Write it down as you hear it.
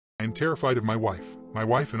I am terrified of my wife. My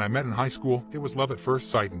wife and I met in high school. It was love at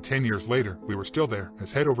first sight, and 10 years later, we were still there,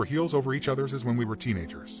 as head over heels over each other's as when we were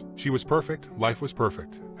teenagers. She was perfect, life was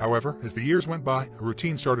perfect. However, as the years went by, a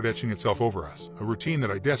routine started etching itself over us, a routine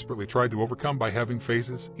that I desperately tried to overcome by having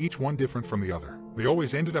phases, each one different from the other. They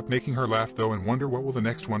always ended up making her laugh though and wonder what will the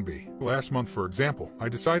next one be. Last month, for example, I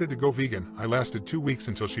decided to go vegan. I lasted 2 weeks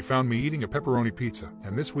until she found me eating a pepperoni pizza,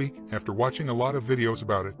 and this week, after watching a lot of videos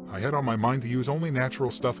about it, I had on my mind to use only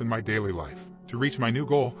natural stuff in my daily life. To reach my new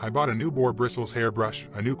goal, I bought a new boar bristles hairbrush,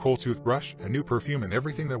 a new kohl toothbrush, a new perfume, and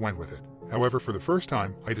everything that went with it. However, for the first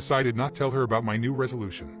time, I decided not to tell her about my new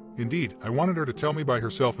resolution. Indeed, I wanted her to tell me by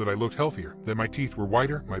herself that I looked healthier, that my teeth were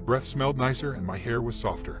whiter, my breath smelled nicer, and my hair was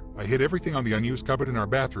softer. I hid everything on the unused cupboard in our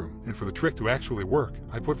bathroom, and for the trick to actually work,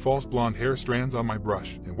 I put false blonde hair strands on my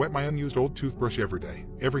brush and wet my unused old toothbrush every day.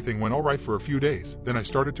 Everything went alright for a few days, then I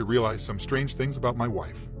started to realize some strange things about my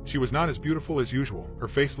wife. She was not as beautiful as usual, her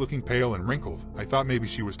face looking pale and wrinkled. I thought maybe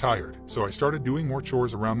she was tired, so I started doing more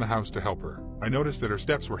chores around the house to help her. I noticed that her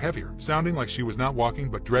steps were heavier, sounding like she was not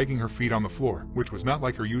walking but dragging her feet on the floor, which was not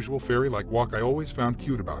like her usual fairy-like walk I always found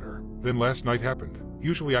cute about her. Then last night happened.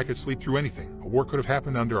 Usually I could sleep through anything. A war could have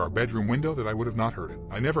happened under our bedroom window that I would have not heard it.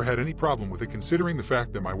 I never had any problem with it considering the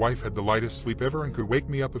fact that my wife had the lightest sleep ever and could wake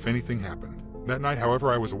me up if anything happened. That night,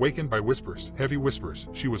 however, I was awakened by whispers, heavy whispers.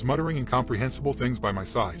 She was muttering incomprehensible things by my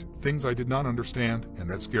side, things I did not understand, and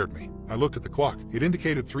that scared me. I looked at the clock. It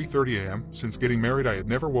indicated 3:30 a.m. Since getting married, I had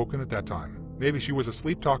never woken at that time. Maybe she was a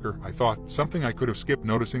sleep talker, I thought, something I could have skipped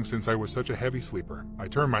noticing since I was such a heavy sleeper. I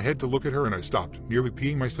turned my head to look at her and I stopped, nearly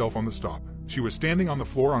peeing myself on the stop. She was standing on the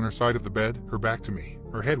floor on her side of the bed, her back to me.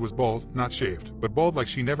 Her head was bald, not shaved, but bald like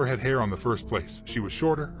she never had hair on the first place. She was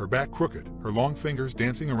shorter, her back crooked, her long fingers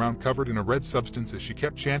dancing around covered in a red substance as she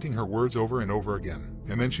kept chanting her words over and over again.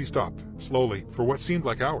 And then she stopped, slowly, for what seemed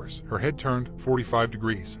like hours. Her head turned 45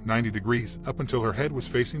 degrees, 90 degrees, up until her head was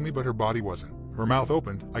facing me but her body wasn't. Her mouth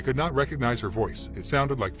opened. I could not recognize her voice. It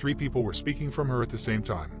sounded like 3 people were speaking from her at the same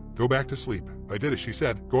time. Go back to sleep. I did as she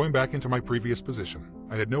said, going back into my previous position.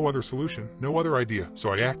 I had no other solution, no other idea,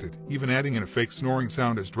 so I acted, even adding in a fake snoring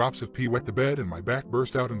sound as drops of pee wet the bed and my back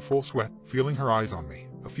burst out in full sweat, feeling her eyes on me.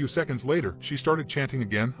 A few seconds later, she started chanting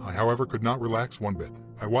again. I, however, could not relax one bit.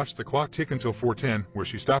 I watched the clock tick until 4:10, where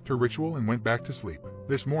she stopped her ritual and went back to sleep.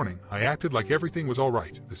 This morning, I acted like everything was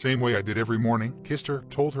alright, the same way I did every morning, kissed her,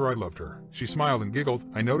 told her I loved her. She smiled and giggled.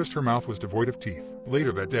 I noticed her mouth was devoid of teeth.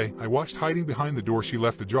 Later that day, I watched hiding behind the door she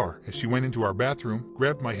left ajar as she went into our bathroom,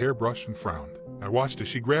 grabbed my hairbrush and frowned. I watched as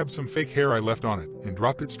she grabbed some fake hair I left on it and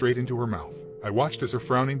dropped it straight into her mouth. I watched as her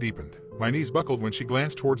frowning deepened. My knees buckled when she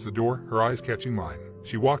glanced towards the door, her eyes catching mine.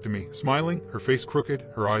 She walked to me, smiling, her face crooked,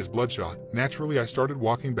 her eyes bloodshot. Naturally, I started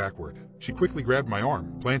walking backward. She quickly grabbed my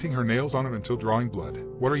arm, planting her nails on it until drawing blood.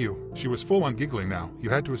 What are you? She was full on giggling now. You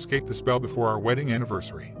had to escape the spell before our wedding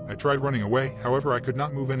anniversary. I tried running away, however I could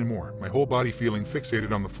not move anymore, my whole body feeling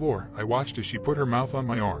fixated on the floor. I watched as she put her mouth on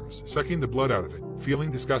my arms, sucking the blood out of it,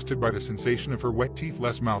 feeling disgusted by the sensation of her wet teeth,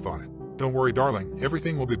 less mouth on it. Don't worry, darling,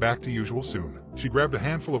 everything will be back to usual soon. She grabbed a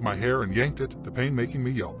handful of my hair and yanked it, the pain making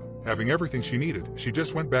me yelp. Having everything she needed, she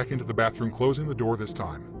just went back into the bathroom, closing the door this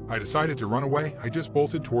time. I decided to run away. I just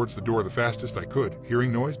bolted towards the door the fastest I could.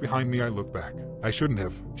 Hearing noise behind me, I looked back. I shouldn't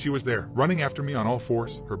have. She was there, running after me on all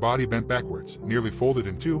fours, her body bent backwards, nearly folded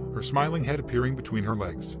in two, her smiling head appearing between her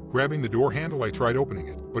legs. Grabbing the door handle, I tried opening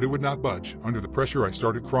it, but it would not budge. Under the pressure, I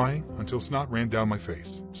started crying until snot ran down my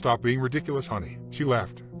face. Stop being ridiculous, honey. She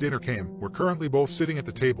laughed. Dinner came. We're currently both sitting at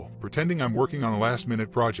the table, pretending I'm working on a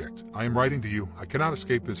last-minute project. I am writing to you. I cannot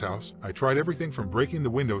escape this house. I tried everything from breaking the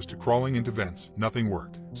windows to crawling into vents. Nothing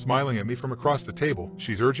worked. Smiling at me from across the table,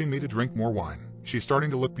 she's urging me to drink more wine. She's starting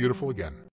to look beautiful again.